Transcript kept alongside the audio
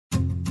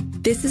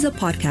This is a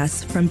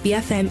podcast from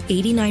BFM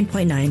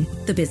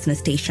 89.9, the business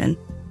station.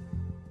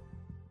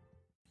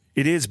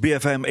 It is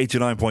BFM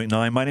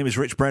 89.9. My name is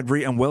Rich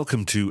Bradbury and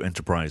welcome to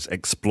Enterprise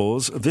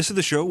Explores. This is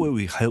the show where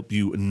we help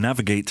you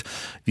navigate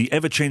the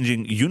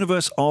ever-changing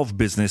universe of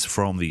business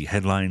from the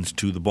headlines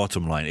to the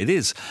bottom line. It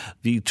is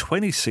the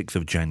 26th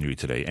of January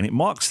today and it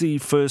marks the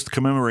first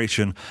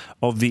commemoration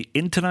of the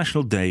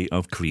International Day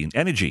of Clean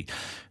Energy.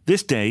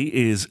 This day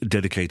is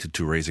dedicated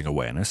to raising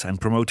awareness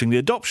and promoting the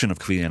adoption of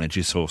clean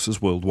energy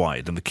sources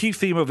worldwide. And the key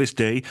theme of this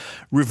day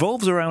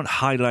revolves around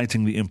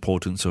highlighting the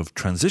importance of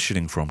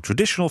transitioning from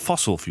traditional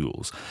fossil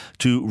fuels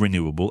to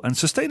renewable and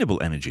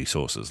sustainable energy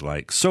sources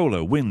like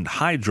solar, wind,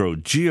 hydro,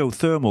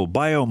 geothermal,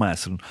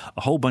 biomass, and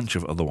a whole bunch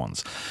of other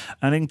ones.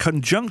 And in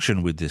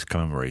conjunction with this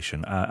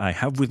commemoration, I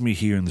have with me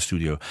here in the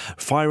studio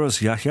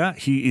Fairoz Yahya.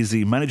 He is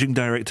the Managing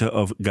Director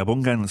of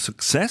Gabungan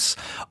Success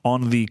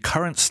on the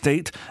current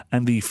state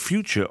and the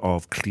future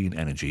of clean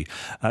energy.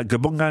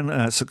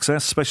 Gabungan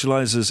Success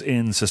specializes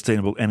in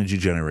sustainable energy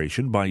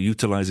generation by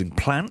utilizing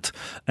plant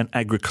and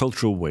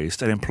agricultural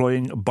waste and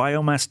employing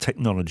biomass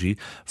technology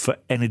for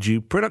energy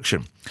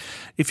production.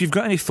 If you've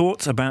got any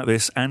thoughts about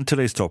this and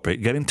today's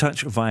topic, get in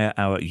touch via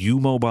our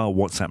U-Mobile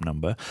WhatsApp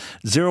number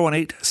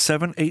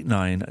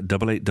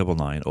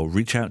 018-789-8899 or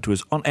reach out to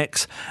us on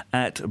X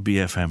at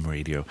BFM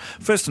Radio.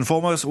 First and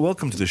foremost,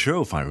 welcome to the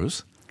show,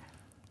 Fairoz.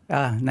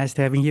 Nice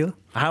to having you.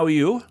 How are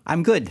you?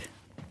 I'm good.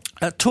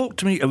 Talk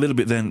to me a little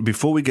bit then,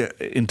 before we get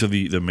into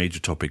the major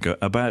topic,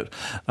 about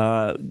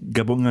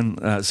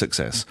Gabungan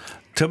Success.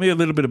 Tell me a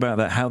little bit about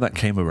that, how that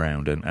came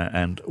around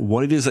and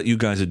what it is that you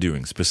guys are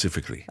doing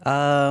specifically.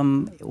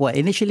 Well,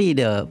 initially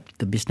the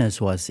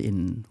business was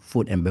in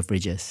food and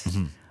beverages.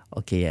 Mm-hmm.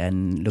 Okay,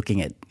 and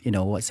looking at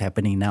what's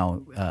happening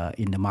now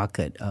in the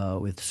market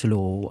with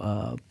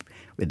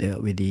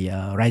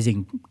the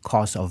rising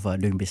cost of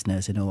doing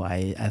business,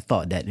 I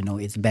thought that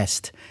it's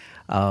best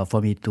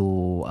for me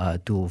to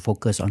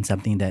focus on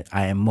something that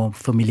I am more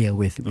familiar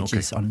with, which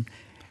is on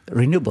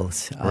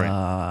renewables,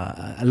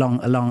 right.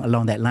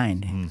 along that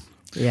line. Mm.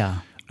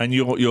 Yeah. And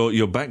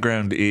your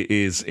background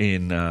is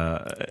in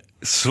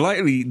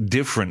slightly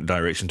different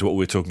direction to what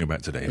we're talking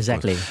about today.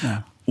 Exactly.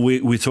 Yeah.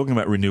 We're talking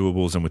about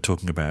renewables and we're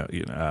talking about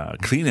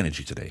clean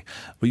energy today.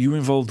 But you were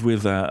involved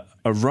with a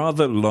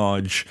rather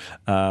large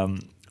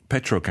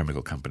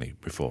petrochemical company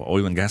before,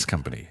 oil and gas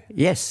company.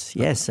 Yes.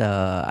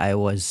 I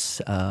was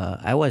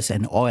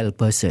an oil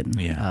person.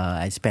 Yeah.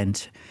 I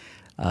spent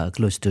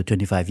close to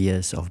 25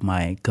 years of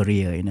my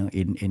career,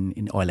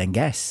 in oil and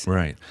gas.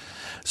 Right.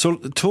 So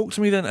talk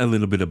to me then a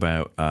little bit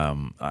about,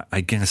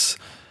 I guess,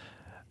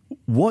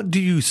 what do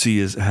you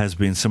see as has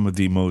been some of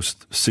the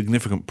most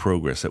significant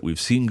progress that we've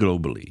seen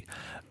globally?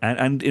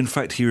 And in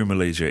fact, here in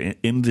Malaysia,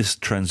 in this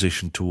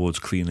transition towards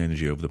clean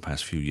energy over the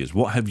past few years,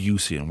 what have you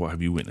seen and what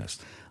have you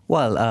witnessed?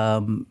 Well,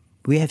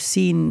 we have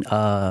seen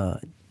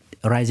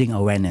rising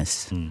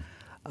awareness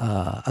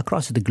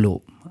across the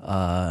globe,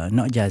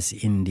 not just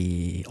in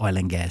the oil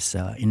and gas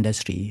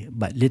industry,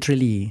 but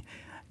literally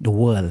the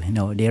world.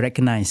 They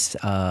recognize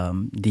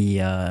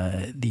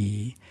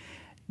the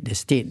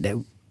state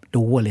that the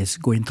world is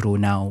going through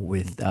now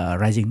with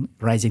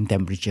rising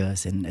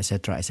temperatures and et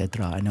cetera, et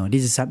cetera.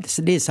 This is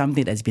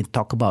something that's been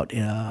talked about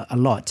a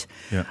lot.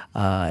 Yeah.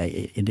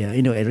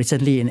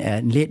 Recently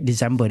in late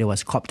December there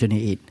was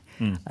COP28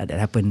 that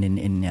happened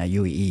in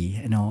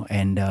UAE.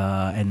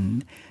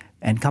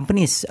 And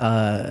companies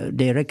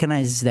they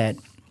recognize that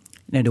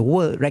the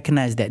world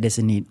recognize that there's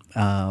a need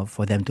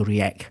for them to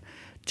react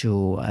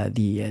to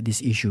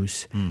these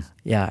issues.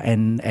 Yeah,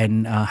 and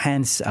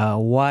hence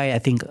why I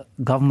think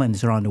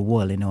governments around the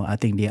world, I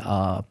think they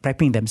are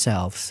prepping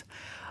themselves,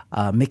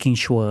 making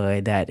sure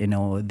that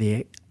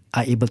they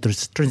are able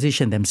to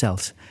transition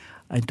themselves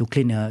into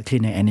cleaner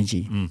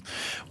energy.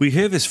 We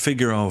hear this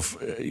figure of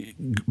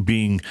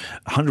being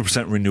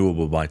 100%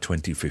 renewable by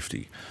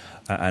 2050,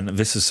 and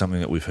this is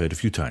something that we've heard a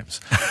few times.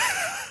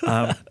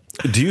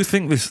 Do you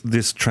think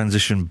this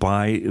transition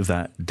by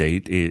that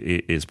date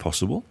is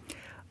possible?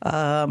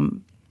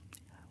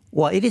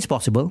 Well, it is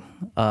possible,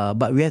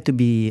 but we have to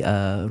be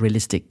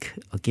realistic,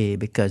 okay?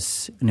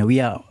 Because we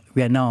are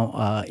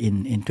now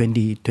in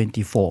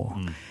 2024.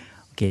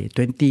 Okay,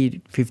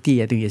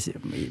 2050, I think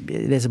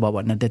there's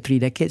about another 3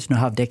 decades,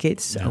 half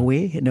decades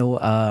away.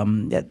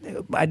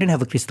 I don't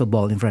have a crystal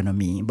ball in front of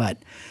me, but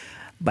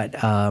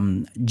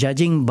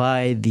judging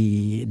by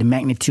the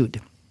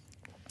magnitude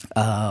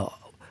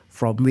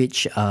from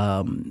which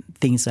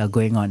things are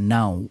going on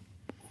now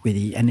with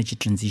the energy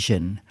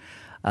transition,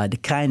 the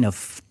kind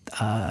of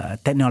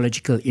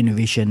technological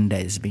innovation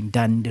that is being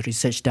done, the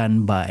research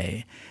done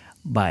by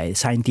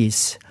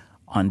scientists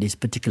on this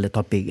particular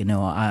topic,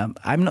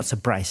 I'm not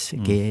surprised,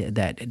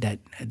 that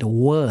the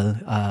world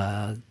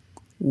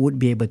would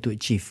be able to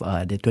achieve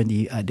the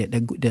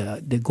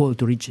goal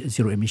to reach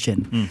zero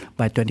emission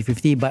by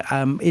 2050. But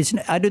I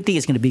don't think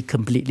it's going to be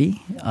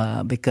completely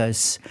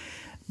because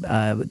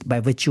by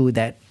virtue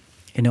that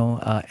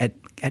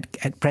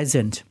at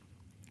present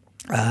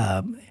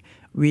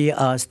we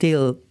are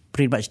still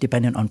pretty much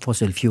dependent on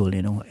fossil fuel,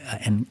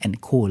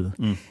 and coal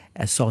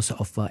as source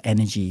of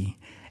energy.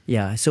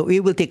 Yeah, so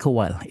it will take a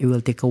while. It will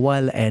take a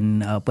while,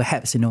 and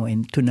perhaps in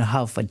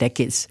 2.5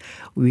 decades,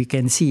 we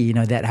can see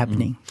that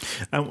happening.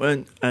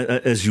 And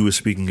as you were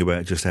speaking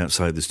about just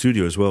outside the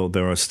studio as well,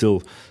 there are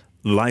still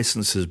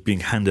licenses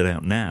being handed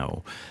out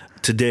now.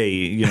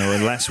 Today,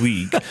 and last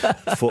week,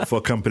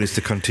 for companies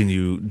to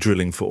continue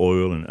drilling for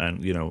oil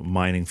and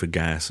mining for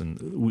gas, and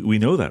we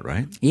know that,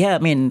 right? Yeah, I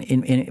mean,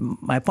 in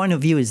my point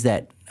of view is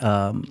that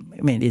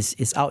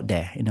it's out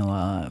there.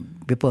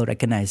 People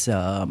recognize.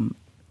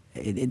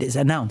 It is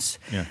announced.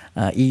 Yeah.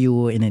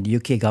 EU and the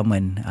UK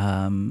government,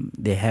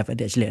 they have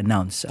actually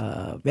announced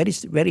very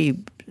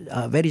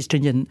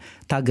stringent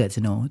targets,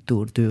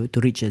 to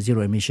reach a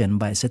zero emission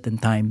by a certain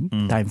time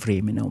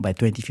frame, by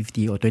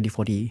 2050 or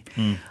 2040.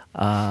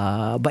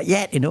 But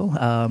yet,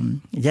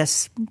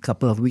 just a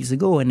couple of weeks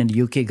ago, and the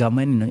UK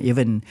government,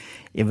 even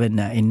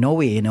in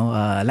Norway,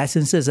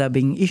 licenses are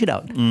being issued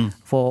out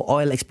for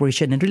oil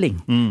exploration and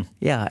drilling.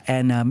 Yeah,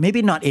 and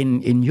maybe not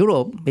in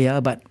Europe,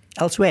 but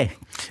elsewhere.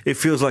 It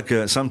feels like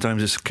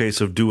sometimes it's a case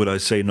of do what I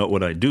say, not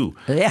what I do.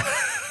 Yeah.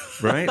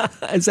 Right?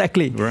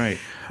 Exactly. Right.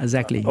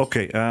 Exactly.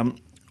 Okay.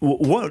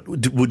 What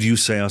would you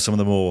say are some of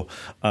the more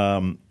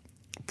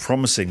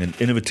promising and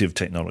innovative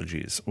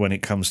technologies when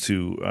it comes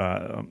to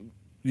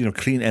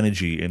clean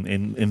energy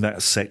in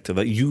that sector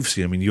that you've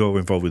seen? I mean, you're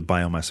involved with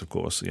biomass, of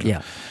course.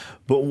 Yeah.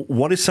 But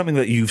what is something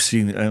that you've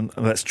seen and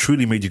that's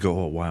truly made you go,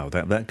 oh, wow,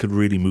 that could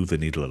really move the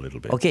needle a little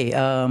bit? Okay,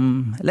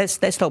 let's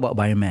talk about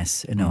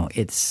biomass.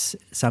 It's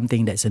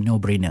something that's a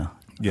no-brainer,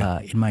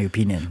 in my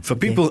opinion. For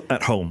people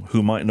at home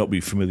who might not be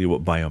familiar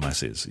what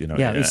biomass is,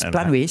 it's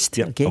plant waste.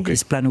 Okay,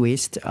 it's plant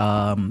waste.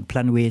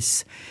 Plant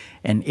waste,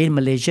 and in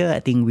Malaysia, I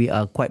think we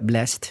are quite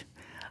blessed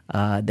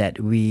that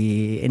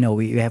we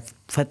have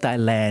fertile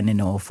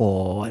land,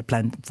 for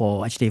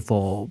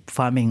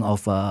farming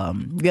of.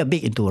 We are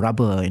big into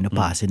rubber in the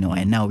past, and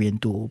now we're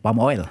into palm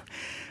oil.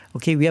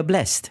 Okay, we are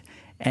blessed,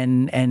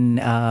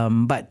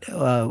 but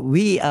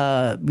we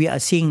are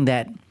seeing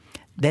that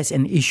there's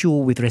an issue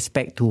with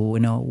respect to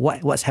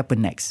what's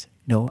happened next,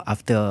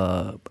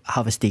 after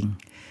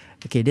harvesting.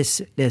 Okay,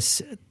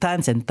 there's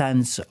tons and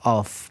tons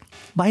of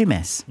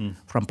biomass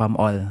from palm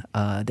oil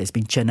that's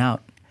been churned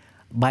out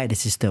by the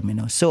system,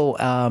 So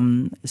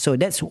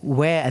that's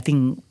where I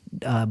think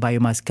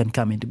biomass can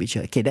come into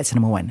picture. Okay, that's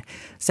number one.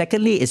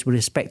 Secondly, is with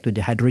respect to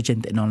the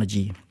hydrogen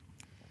technology.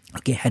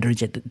 Okay,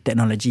 hydrogen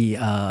technology,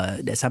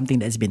 that's something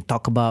that's been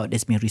talked about,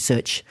 that's been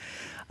researched.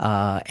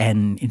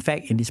 And in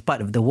fact, in this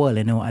part of the world,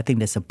 I think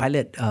there's a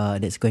pilot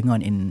that's going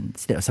on in the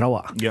state of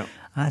Sarawak. Yeah.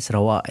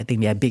 Sarawak, I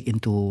think they are big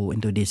into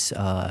this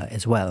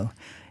as well.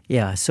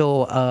 Yeah,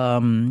 so,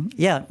 I'm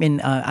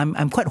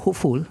quite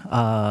hopeful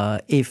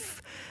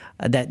if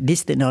that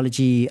this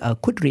technology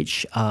could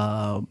reach,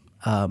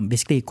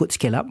 basically could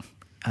scale up,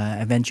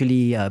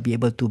 eventually be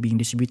able to be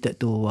distributed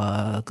to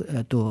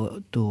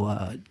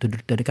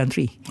the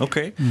country.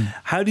 Okay.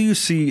 How do you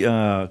see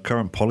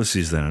current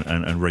policies then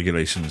and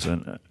regulations?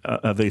 And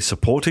are they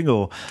supporting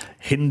or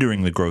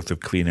hindering the growth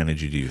of clean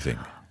energy, do you think?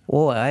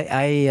 Oh,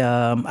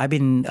 I've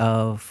been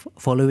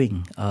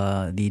following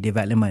the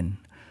development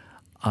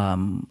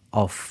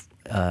of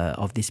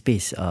this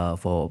space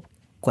for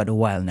quite a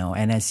while now,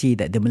 and I see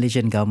that the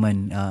Malaysian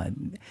government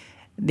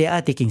they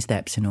are taking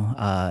steps,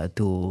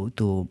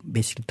 to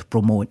basically to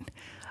promote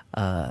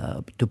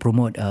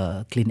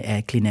clean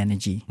air, clean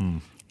energy.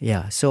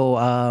 Yeah. So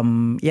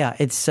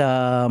it's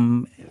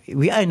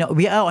we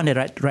are on the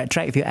right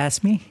track, if you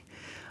ask me.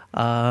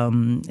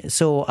 But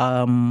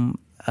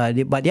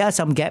there are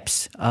some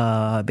gaps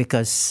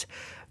because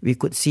we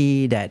could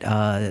see that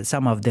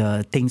some of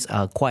the things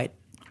are quite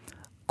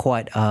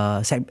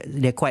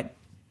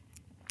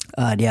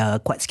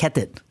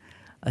scattered.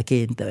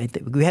 Okay,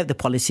 we have the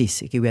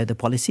policies. Okay, we have the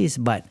policies,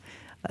 but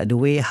the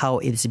way how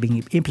it's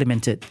being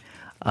implemented,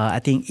 I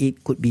think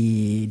it could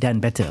be done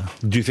better.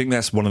 Do you think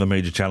that's one of the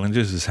major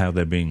challenges? Is how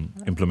they're being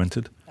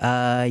implemented?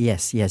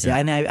 Yes. Yeah.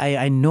 And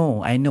I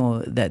know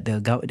that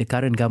the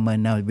current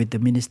government now with the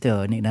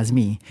Minister Nik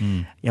Nazmi,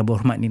 Yang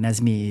Berhormat Nik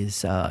Nazmi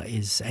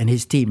is and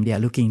his team, they are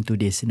looking into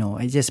this.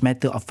 It's just a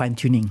matter of fine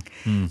tuning.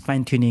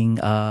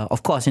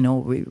 Of course,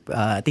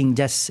 I think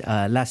just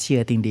last year,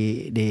 I think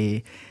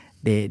they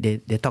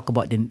talk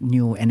about the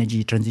new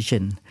energy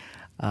transition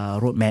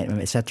roadmap,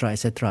 etc.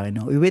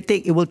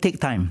 It will take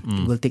time.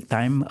 It will take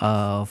time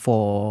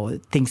for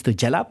things to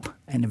gel up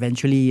and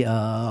eventually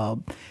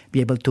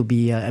be able to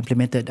be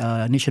implemented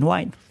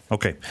nationwide.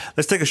 Okay,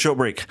 let's take a short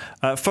break.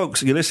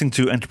 Folks, you're listening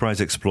to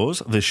Enterprise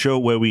Explores, the show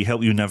where we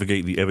help you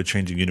navigate the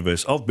ever-changing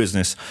universe of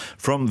business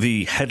from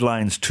the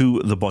headlines to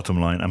the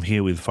bottom line. I'm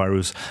here with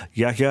Fairuz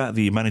Yahya,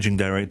 the Managing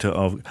Director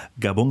of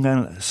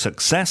Gabungan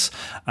Success,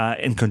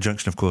 in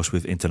conjunction, of course,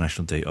 with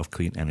International Day of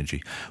Clean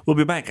Energy. We'll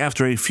be back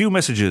after a few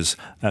messages.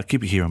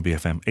 Keep it here on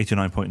BFM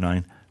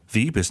 89.9,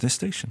 the business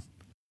station.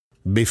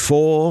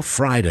 Before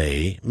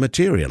Friday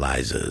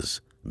materializes,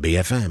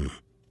 BFM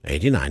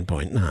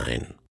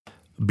 89.9.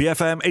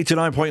 BFM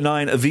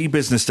 89.9, the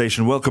business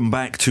station. Welcome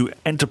back to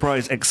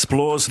Enterprise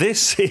Explores.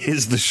 This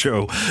is the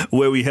show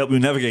where we help you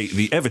navigate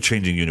the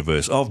ever-changing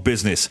universe of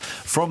business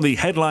from the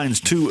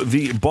headlines to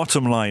the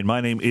bottom line.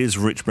 My name is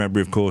Rich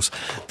Bradbury, of course.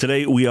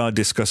 Today we are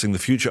discussing the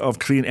future of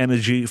clean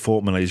energy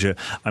for Malaysia.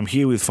 I'm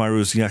here with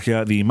Fairuz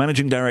Yahya, the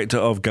Managing Director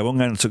of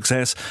Gabungan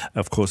Success.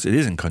 Of course, it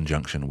is in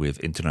conjunction with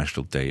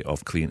International Day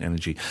of Clean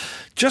Energy.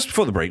 Just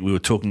before the break, we were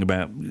talking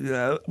about,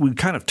 we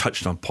kind of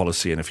touched on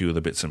policy and a few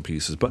other bits and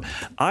pieces, but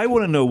I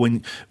want to know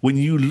when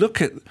you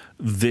look at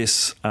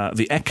this,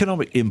 the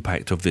economic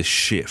impact of this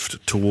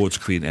shift towards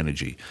clean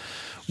energy,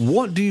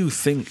 what do you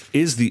think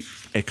is the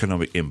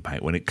economic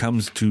impact when it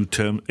comes to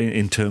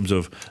in terms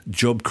of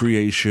job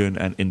creation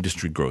and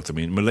industry growth? I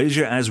mean,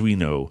 Malaysia, as we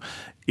know,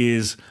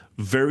 is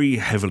very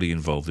heavily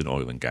involved in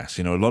oil and gas.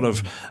 You know, a lot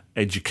of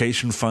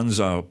education funds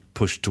are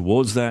pushed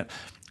towards that.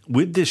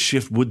 With this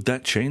shift, would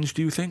that change,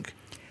 do you think?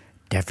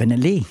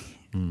 Definitely.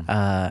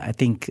 I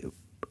think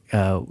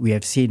we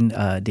have seen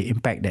the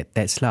impact that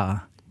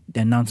Tesla,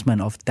 the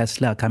announcement of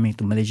Tesla coming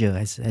to Malaysia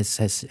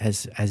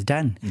has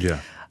done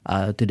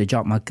to the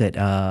job market.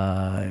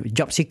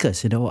 Job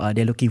seekers,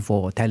 they're looking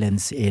for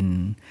talents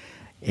in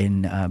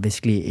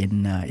basically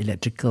in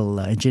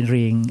electrical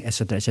engineering,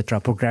 etc.,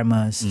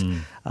 programmers,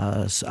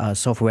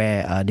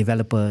 software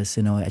developers,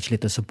 actually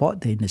to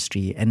support the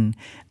industry. And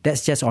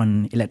that's just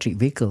on electric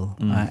vehicle.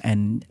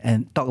 And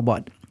talk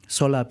about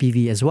solar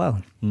PV as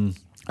well.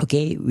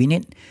 Okay, we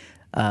need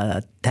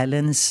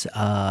talents,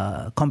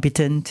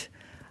 competent,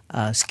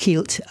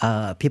 skilled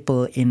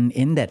people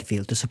in that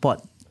field to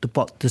support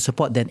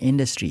that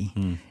industry.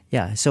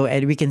 Yeah, so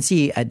and we can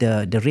see at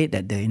the rate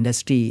that the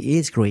industry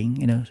is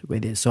growing,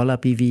 whether it's solar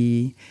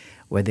PV,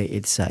 whether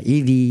it's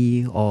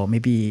EV, or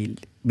maybe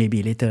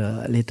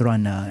later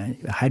on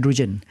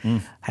hydrogen.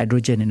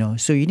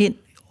 So you need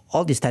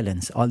all these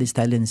talents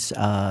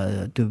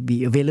to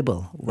be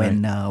available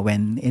when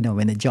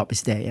the job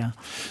is there. Yeah.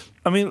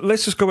 I mean,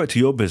 let's just go back to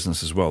your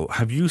business as well.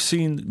 Have you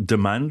seen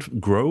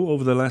demand grow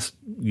over the last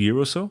year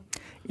or so?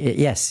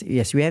 Yes,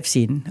 we have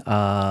seen.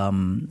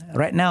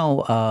 Right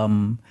now,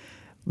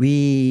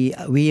 we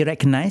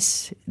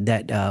recognize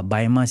that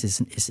biomass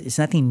is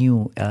nothing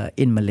new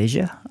in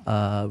Malaysia.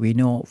 We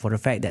know for a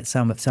fact that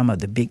some of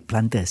the big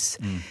planters,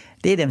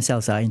 they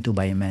themselves are into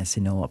biomass,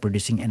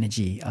 producing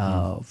energy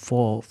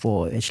for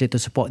actually to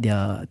support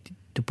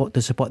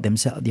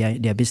themselves,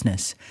 their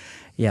business.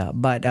 Yeah,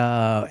 but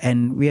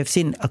and we have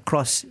seen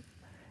across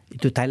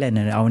to Thailand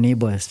and our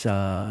neighbours,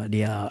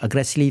 they are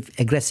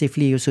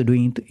aggressively also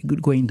going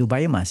to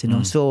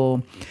biomass.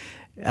 So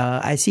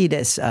I see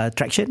there's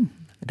traction.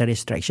 There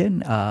is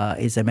traction.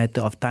 It's a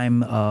matter of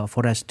time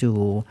for us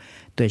to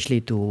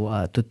actually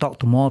to talk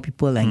to more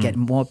people and get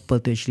more people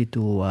to actually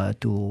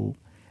to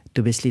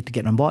basically to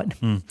get on board.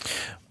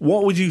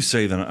 What would you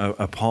say then,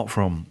 apart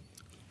from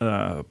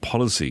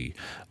policy,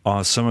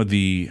 are some of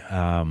the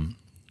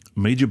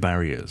major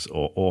barriers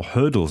or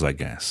hurdles, I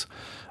guess,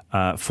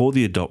 for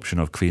the adoption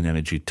of clean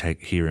energy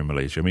tech here in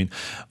Malaysia? I mean,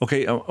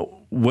 okay,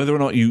 whether or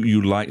not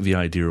you like the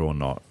idea or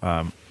not,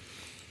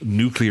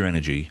 nuclear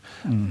energy,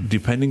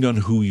 depending on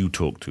who you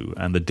talk to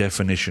and the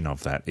definition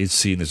of that, is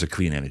seen as a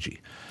clean energy.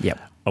 Yep.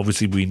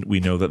 Obviously, we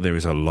know that there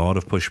is a lot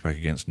of pushback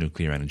against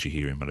nuclear energy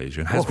here in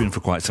Malaysia and has been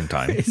for quite some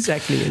time.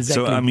 Exactly.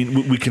 So, I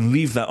mean, we can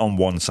leave that on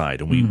one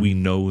side, and we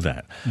know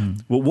that.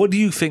 Well, what do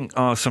you think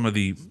are some of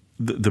the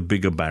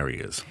bigger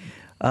barriers?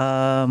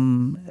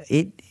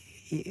 It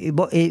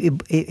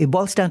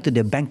boils down to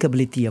the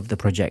bankability of the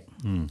project.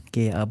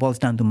 Okay, boils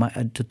down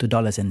to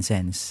dollars and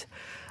cents.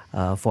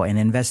 For an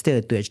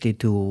investor to actually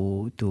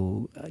to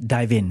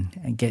dive in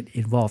and get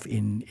involved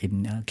in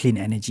clean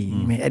energy. I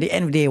mean, at the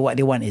end of the day, what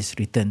they want is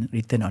return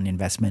on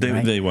investment.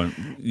 They want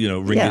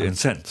ringgit and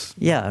cents.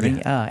 Yeah,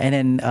 and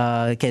then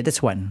okay,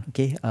 that's one.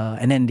 Okay,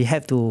 and then they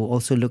have to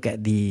also look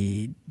at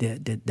the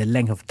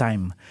length of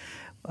time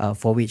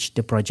for which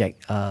the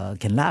project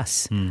can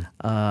last.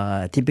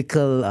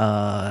 Typical,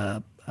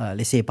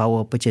 let's say,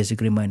 power purchase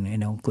agreement,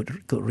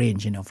 could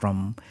range,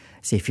 from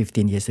say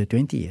 15 years to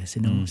 20 years,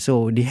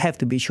 So they have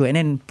to be sure. And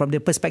then from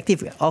the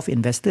perspective of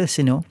investors,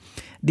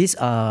 these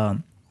are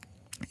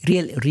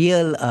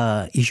real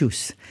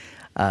issues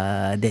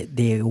that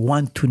they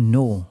want to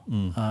know.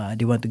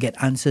 They want to get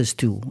answers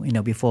to,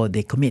 before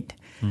they commit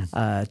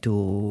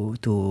to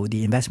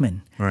the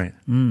investment. Right.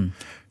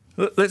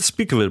 Let's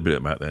speak a little bit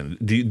about that.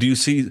 Do you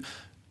see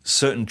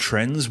certain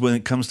trends when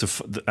it comes to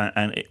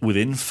and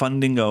within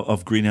funding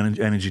of green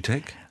energy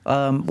tech?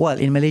 Well,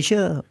 in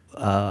Malaysia,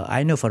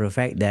 I know for a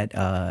fact that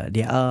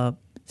there are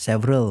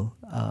several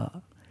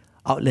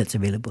outlets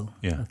available.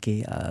 Yeah.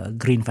 Okay,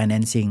 green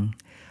financing,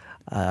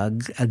 a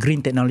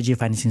green technology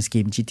financing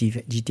scheme,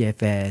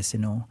 GTFS.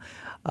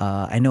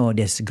 I know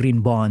there's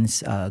green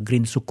bonds,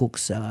 green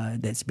sukuks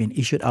that's been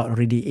issued out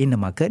already in the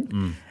market.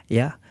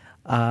 Yeah.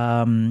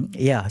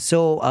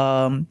 So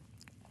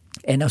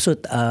and also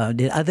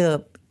the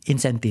other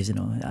incentives,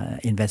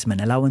 investment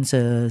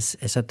allowances,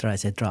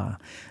 etc.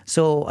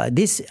 So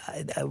this,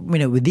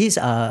 with these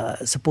are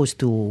supposed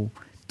to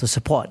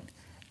support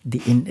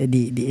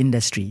the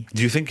industry.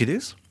 Do you think it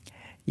is?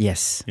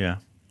 Yes. Yeah.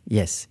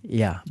 Yes.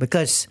 Yeah.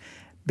 Because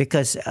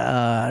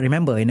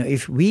remember,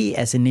 if we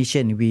as a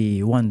nation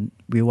we want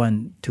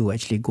to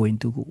actually go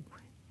into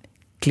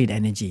clean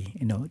energy,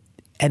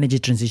 energy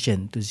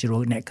transition to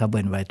zero net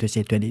carbon by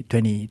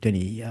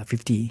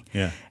 2050.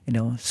 Yeah.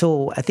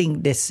 So I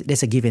think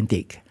there's a give and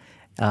take.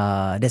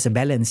 There's a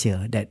balance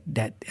here that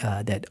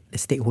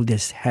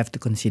stakeholders have to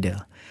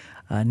consider.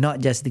 Not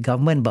just the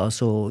government, but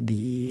also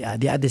the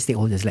other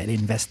stakeholders like the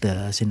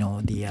investors,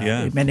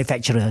 the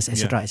manufacturers,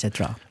 etc.,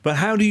 etc. But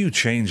how do you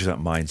change that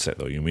mindset,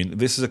 though? You mean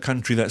this is a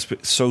country that's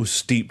so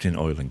steeped in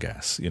oil and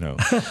gas,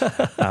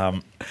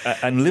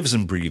 and lives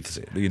and breathes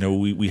it.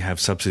 We have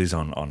subsidies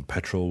on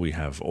petrol, we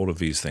have all of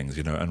these things,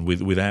 and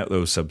without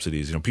those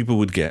subsidies, people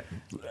would get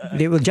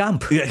they will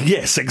jump.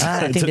 Yes,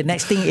 exactly. I think the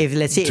next thing, if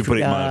let's say, to put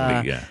it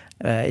mildly,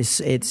 this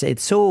is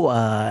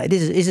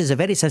a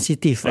very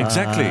sensitive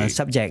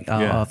subject,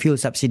 fuel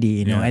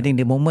subsidy. I think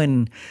the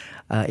moment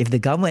if the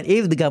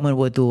government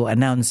were to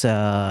announce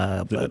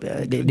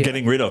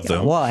getting rid of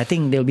them, well, I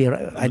think there'll be,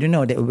 I don't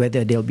know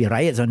whether there'll be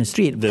riots on the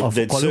street of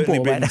Kuala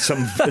Lumpur. Been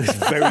some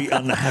very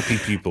unhappy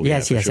people.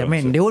 Yes. Sure. I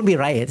mean, there won't be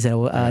riots. They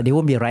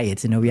won't be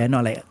riots. We are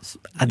not like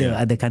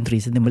other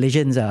countries. The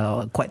Malaysians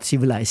are quite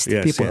civilized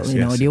people.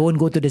 They won't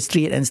go to the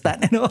street and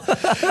start.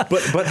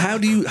 But how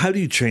do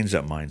you change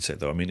that mindset,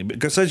 though? I mean,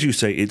 because as you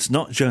say, it's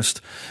not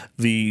just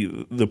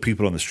the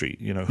people on the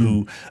street,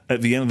 who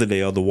at the end of the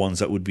day are the ones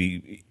that would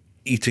be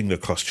eating the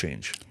cost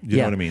change. You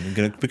know what I mean?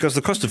 Because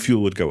the cost of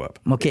fuel would go up.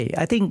 Okay,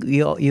 I think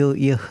you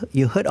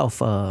heard of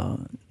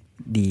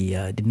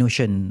the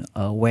notion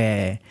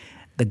where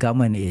the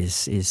government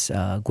is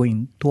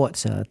going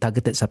towards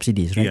targeted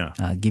subsidies, right?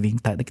 Giving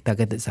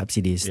targeted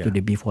subsidies to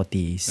the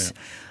B40s,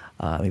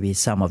 maybe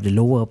some of the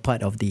lower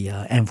part of the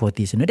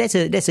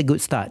M40s. That's a good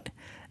start.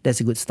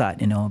 That's a good start,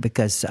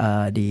 because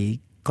the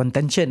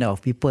contention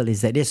of people is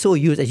that they're so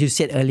used, as you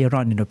said earlier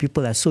on,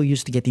 people are so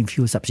used to getting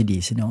fuel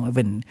subsidies,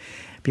 even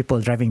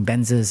people driving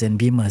Benzes and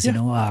Beamers, and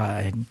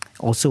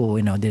also,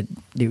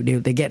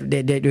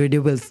 they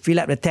will fill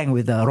up the tank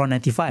with RON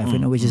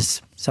 95, which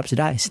is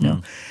subsidized,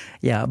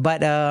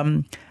 but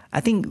I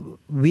think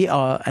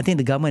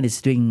the government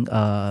is doing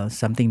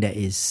something that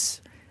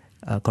is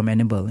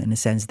commendable in the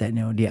sense that,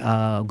 they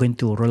are going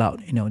to roll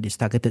out, this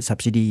targeted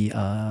subsidy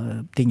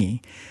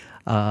thingy.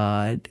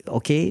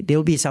 There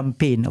will be some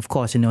pain, of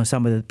course.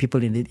 Some of the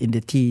people in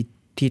the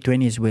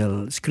T20s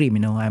will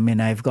scream. I mean,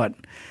 I've got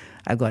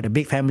a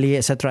big family,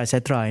 etc.,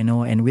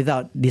 and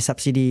without this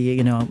subsidy,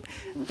 I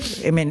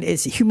mean,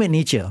 it's human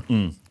nature.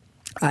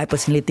 I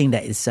personally think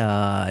that it's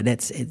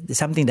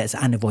something that's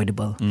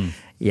unavoidable.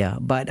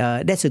 But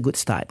that's a good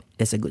start.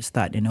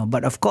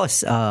 But of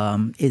course,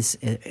 it's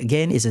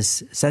a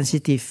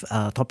sensitive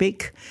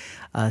topic,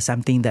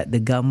 something that the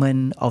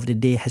government of the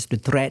day has to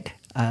tread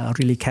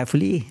really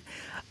carefully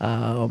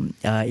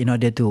in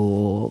order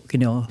to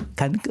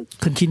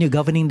continue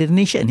governing the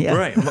nation.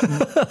 Right.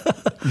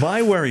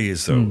 My worry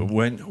is, though,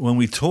 when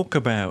we talk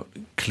about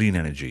clean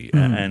energy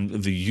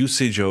and the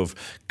usage of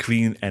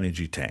clean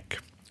energy tech,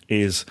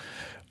 it's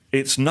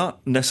not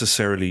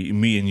necessarily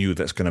me and you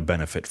that's going to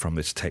benefit from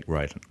this tech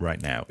right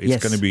now.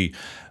 It's going to be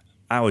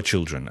our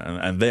children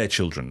and their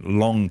children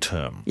long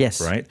term.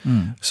 Yes. Right.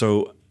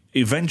 So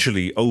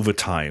eventually, over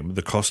time,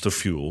 the cost of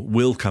fuel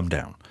will come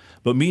down.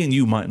 But me and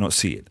you might not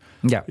see it,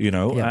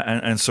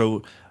 And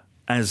so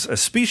as a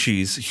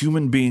species,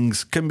 human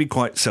beings can be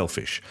quite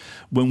selfish.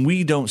 When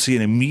we don't see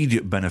an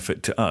immediate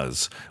benefit to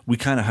us, we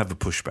kind of have a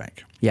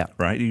pushback.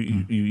 Right?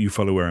 You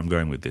follow where I'm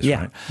going with this,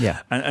 right?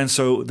 And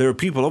so there are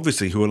people,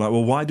 obviously, who are like,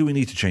 well, why do we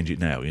need to change it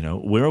now?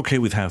 We're okay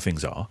with how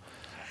things are.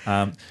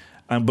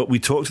 But we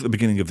talked at the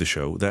beginning of the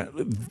show that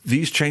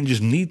these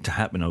changes need to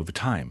happen over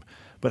time.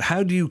 But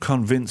how do you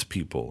convince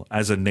people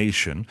as a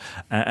nation,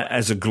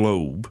 as a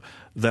globe,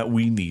 that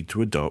we need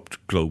to adopt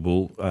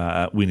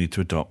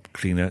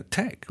cleaner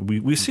tech?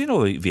 We've seen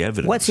all the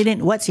evidence. What's in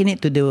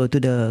it to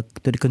the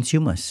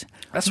consumers?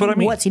 That's what I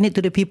mean. What's in it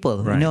to the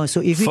people? Right.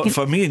 So if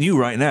for me and you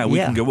right now, we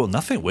can go, well,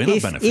 nothing. We're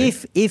not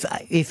benefiting.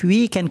 If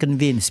we can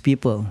convince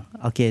people,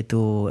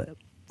 to,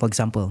 for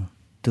example,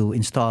 to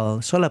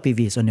install solar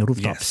PVs on the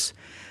rooftops,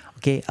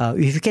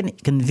 if you can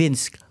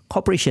convince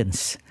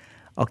corporations,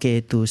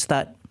 to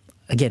start.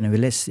 Again,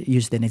 let's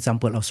use an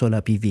example of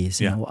solar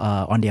PVs,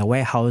 on their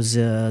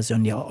warehouses,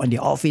 on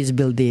their office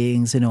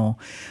buildings, and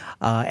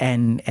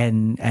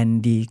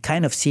the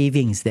kind of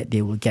savings that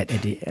they will get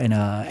at the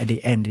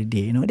end of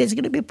the day, that's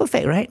going to be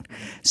perfect, right?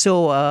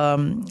 So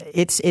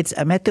it's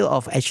a matter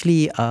of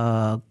actually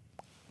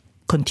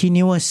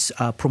continuous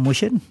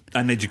promotion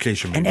and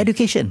education,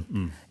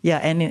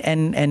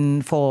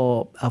 and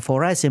for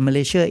us in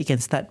Malaysia, it can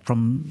start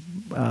from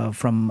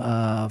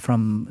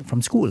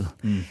school.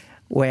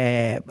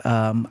 Where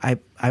I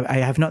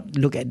have not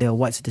looked at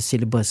what's the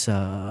syllabus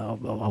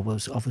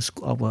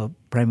of a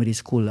primary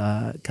school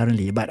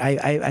currently, but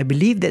I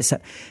believe there's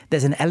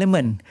an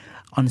element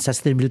on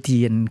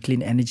sustainability and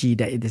clean energy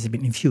that it has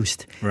been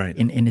infused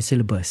in the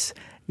syllabus.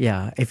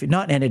 Yeah, if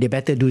not, then they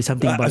better do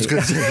something about it.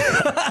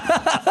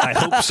 I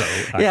hope so.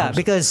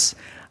 Because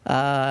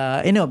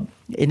in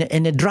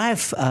a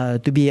drive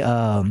to be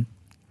a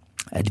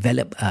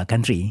developed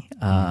country,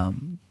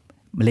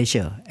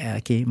 Malaysia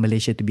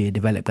to be a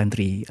developed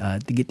country,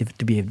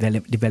 to be a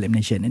developed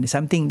nation, and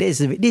something. This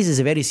is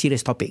a very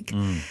serious topic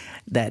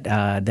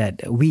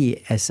that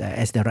we as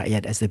the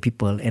rakyat, as the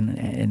people,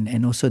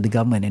 and also the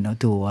government,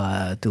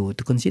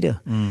 to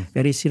consider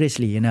very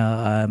seriously. You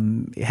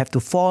have to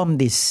form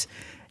this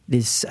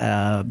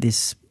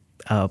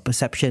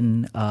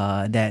perception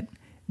that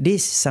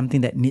this is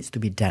something that needs to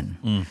be done.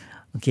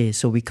 Okay,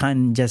 so we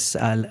can't just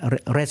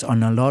rest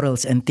on our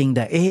laurels and think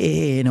that,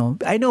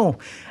 I know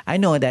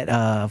that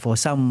for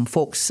some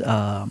folks,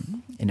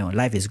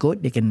 life is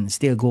good. They can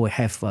still go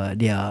have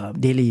their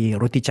daily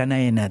roti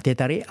canai and teh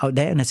tarik out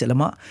there, nasi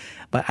lemak.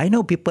 But I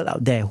know people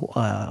out there who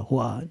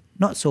are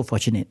not so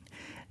fortunate.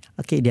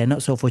 Okay, they are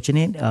not so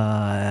fortunate.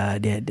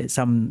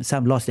 Some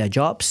lost their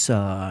jobs.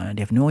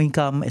 They have no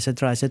income,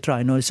 etc.,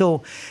 etc.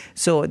 So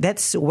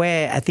that's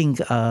where I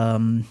think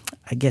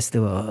I guess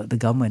the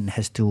government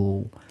has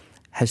to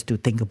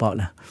think about.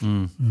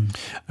 I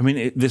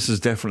mean, this is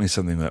definitely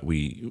something that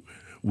we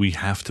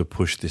have to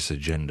push this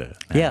agenda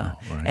now,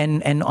 right?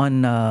 And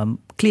on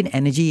clean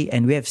energy,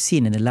 and we have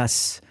seen in the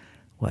last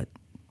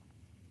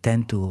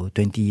 10 to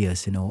 20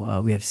 years,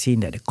 we have seen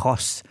that the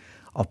cost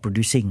of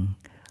producing,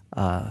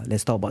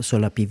 let's talk about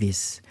solar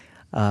PVs,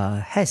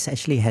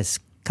 has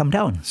come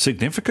down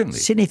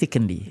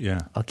significantly. Yeah.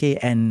 Okay,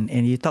 and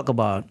you talk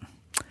about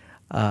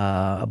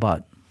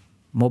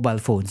mobile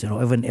phones,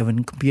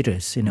 even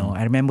computers.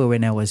 I remember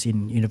when I was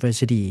in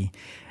university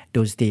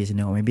those days,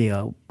 maybe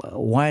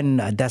one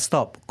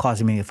desktop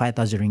cost maybe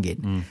 5,000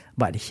 ringgit.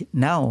 But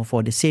now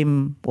for the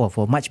same or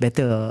for much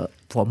better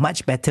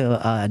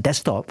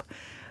desktop,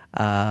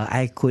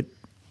 I could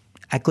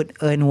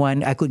earn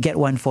one. I could get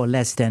one for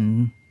less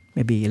than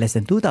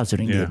 2,000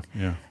 ringgit.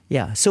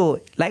 Yeah.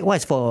 So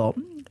likewise for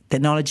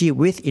technology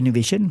with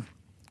innovation.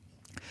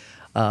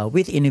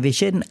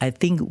 I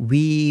think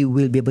we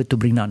will be able to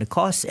bring down the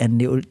cost,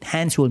 and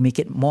hence will make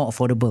it more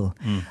affordable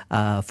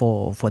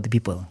for the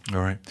people.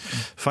 All right.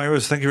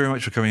 Fairuz, thank you very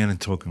much for coming in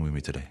and talking with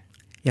me today.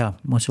 Yeah,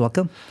 most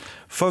welcome.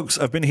 Folks,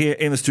 I've been here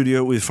in the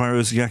studio with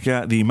Fairuz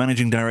Yahya, the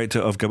Managing Director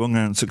of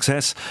Gabungan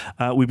Success.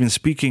 We've been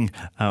speaking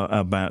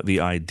about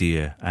the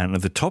idea and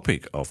the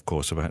topic, of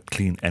course, about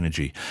clean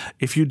energy.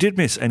 If you did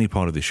miss any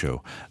part of the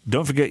show,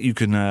 don't forget you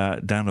can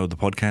download the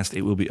podcast.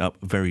 It will be up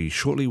very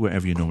shortly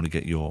wherever you normally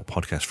get your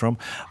podcast from.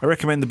 I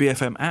recommend the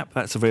BFM app.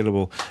 That's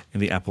available in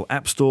the Apple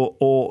App Store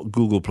or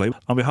Google Play.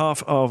 On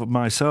behalf of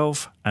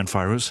myself and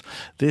Fairuz,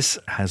 this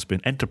has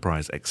been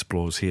Enterprise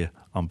Explores here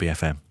on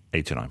BFM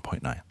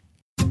 89.9.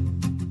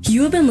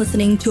 You have been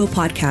listening to a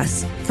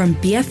podcast from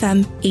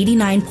BFM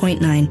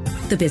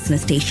 89.9, the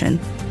business station.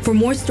 For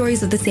more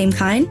stories of the same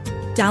kind,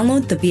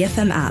 download the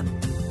BFM app.